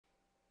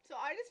So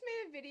I just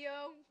made a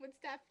video with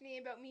Stephanie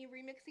about me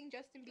remixing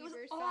Justin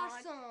Bieber's song.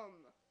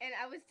 Awesome. And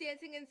I was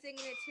dancing and singing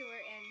it to her.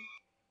 And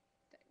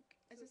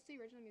is this the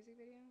original music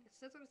video? It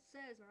says what it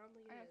says, but I don't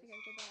think it is. I don't think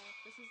I'd go back.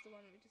 This is the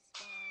one we just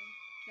spun on.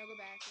 No, go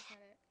back. That's not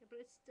it. Yeah,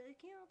 but it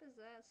came up as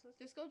that. So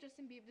just go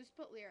Justin Bieber. Just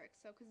put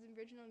lyrics. So, because the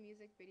original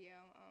music video,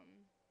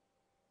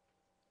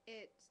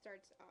 it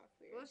starts off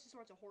weird. Well, let's just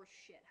watch a horse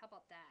shit. How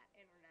about that,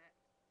 internet?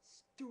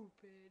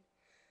 Stupid.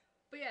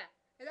 But yeah,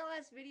 in that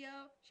last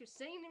video, she was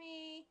singing to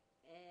me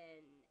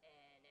and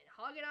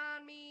hugging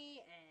on me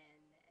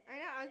I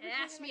know. I was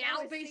asked me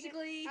out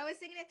basically. I was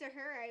singing it to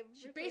her.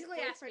 She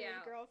basically asked me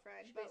out.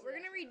 Girlfriend, but we're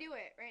gonna redo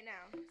it right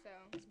now. So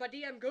it's by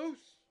DM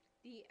Goose.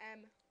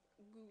 DM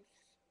Goose.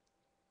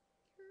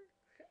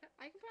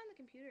 I can put it on the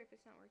computer if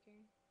it's not working.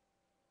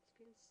 It's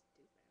being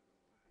stupid.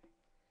 I don't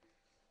know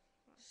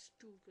why.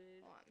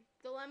 Stupid. Hold on.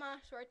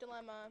 Dilemma. Short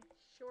dilemma.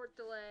 Short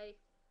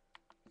delay.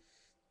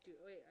 Dude,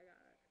 wait, I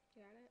got it.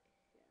 You got it?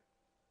 Yeah.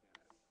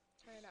 Got it.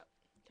 Turn it up.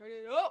 Turn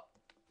it up!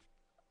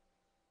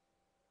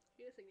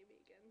 You're gonna sing to me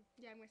again.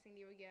 Yeah, I'm gonna sing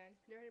to you again.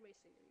 Never heard anybody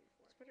sing to me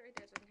before. Just put it right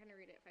there so I can kind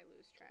of read it if I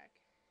lose track.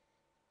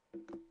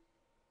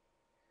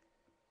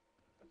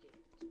 Okay,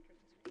 let's turn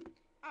this way.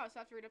 Oh,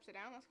 so I have to read upside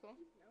down? That's cool.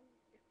 No,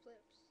 it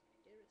flips.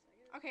 Give it a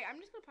second. Okay, I'm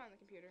just gonna put it on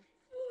the computer.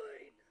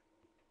 Fine.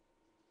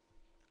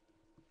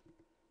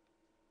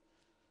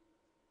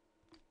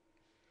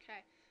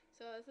 Okay,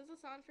 so this is a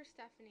song for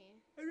Stephanie.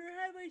 I've never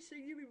had anybody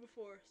sing to me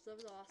before, so that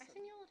was awesome. I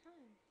sing you all the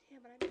time.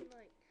 Yeah, but I mean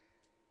like...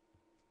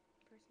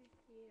 Person?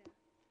 Yeah.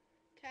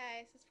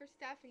 Okay, so this is for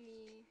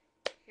Stephanie.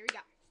 Here we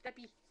go.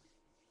 Steppy. Swag.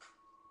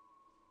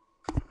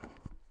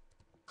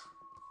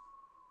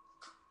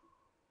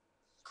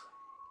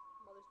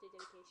 Mother's Day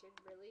dedication,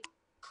 really?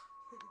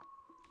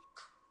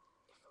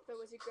 If I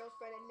was your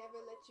girlfriend, I'd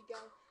never let you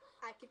go.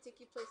 I could take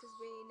you places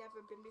we ain't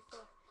never been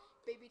before.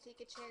 Baby,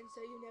 take a chance,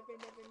 so you never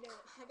know.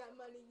 I got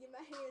money in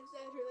my hands,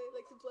 I'd really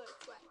like to blow.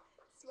 Swag,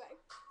 swag,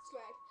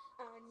 swag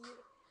on you.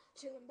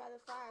 Chilling by the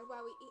fire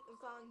while we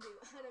eating fondue.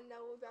 I don't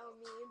know about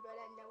me, but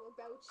I know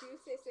about you.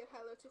 Say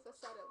hello to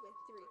falsetto in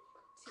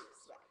 3, 2,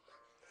 swag.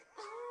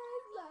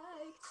 I'd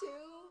like to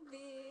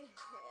be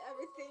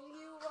everything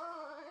you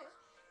want.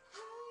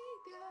 Hey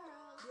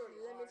girl,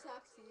 let me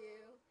talk to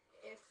you.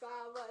 If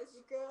I was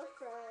your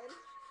girlfriend,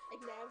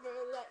 I'd never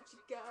let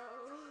you go.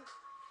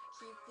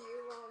 Keep you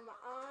on my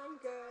arm,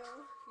 girl.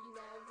 You'd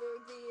never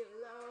be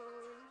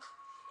alone.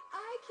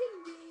 I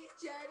can be a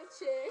gentle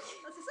chick.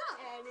 What's this up?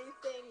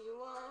 Anything you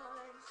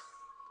want.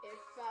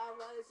 If I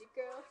was your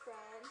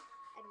girlfriend,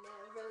 I'd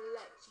never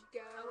let you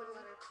go. I wouldn't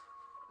let her.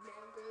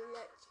 Never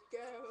let you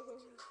go.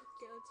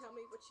 Gonna tell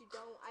me what you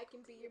don't. I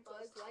can be your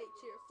Buzz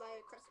Lightyear, fly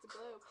across the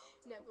globe.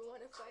 Never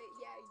wanna fight,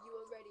 yeah, you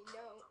already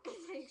know.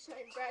 Make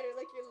shine brighter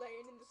like you're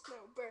laying in the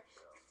snow.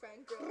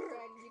 Friend,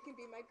 girlfriend, you can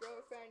be my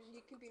girlfriend.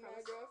 You can be my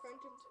girlfriend.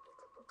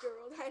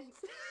 Girl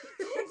dance.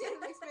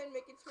 Make spin,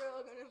 make it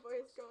twirl. Gonna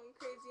voice going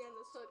crazy on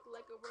the hook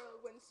like a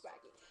whirlwind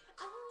swaggy.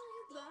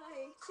 I'd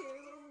like to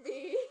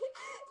be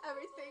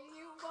everything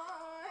you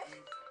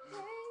want.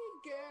 Hey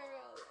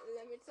girl,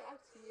 let me talk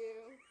to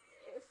you.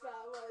 If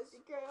I was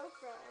your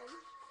girlfriend,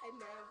 I'd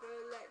never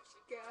let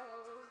you go.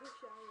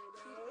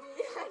 Keep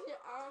me on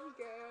your arm,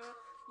 girl.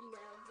 You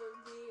never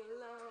be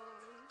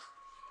alone.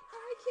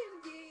 I can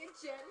be a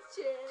gentle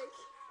chick.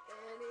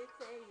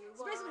 Anything you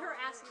want. It's basically her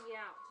asking me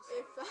out.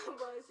 If I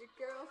was your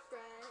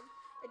girlfriend,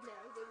 I'd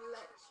never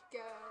let you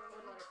go.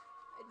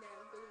 I'd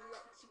never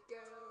let you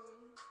go.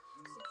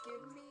 So give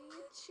me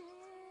a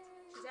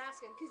chance. She's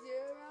asking. 'Cause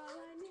you're all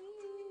I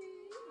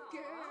need, Aww.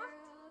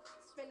 girl.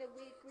 Spend a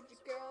week with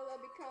your girl,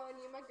 I'll be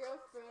calling you my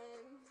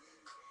girlfriend.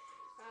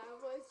 I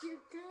was your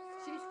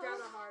girl. She just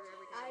grabbed her harder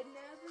every time. I'd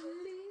never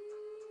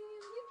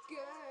leave you,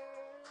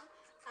 girl.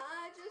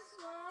 I just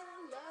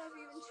wanna love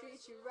you and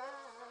treat you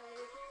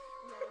right.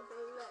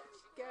 Never let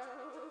you go.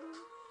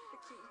 I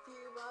keep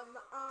you on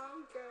my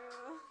arm,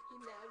 girl. You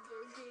never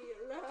be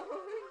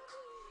alone.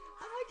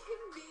 I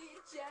can be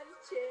a gentle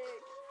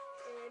chick.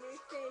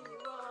 Anything you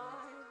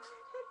want.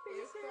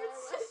 If I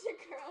was your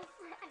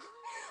girlfriend,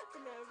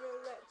 I'd never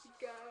let you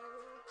go.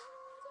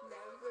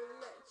 Never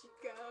let you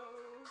go.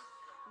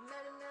 Na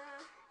na na,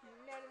 na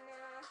na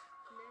na,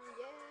 na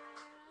yeah,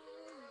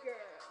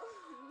 girl.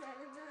 Na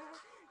na na,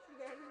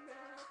 na na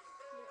na.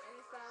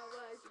 If I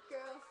was your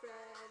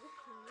girlfriend,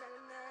 na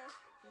na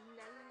na,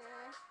 na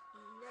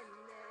na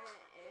na,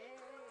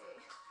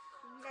 hey.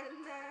 Na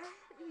na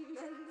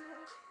na na.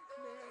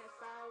 If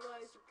I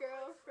was your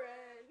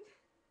girlfriend.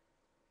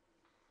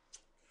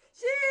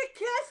 She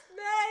kissed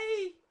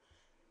me!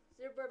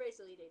 So we're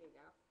basically dating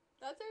now.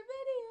 That's our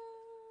video.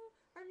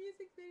 Our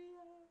music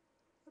video.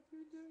 Hope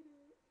you enjoyed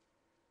it.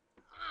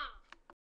 Ah!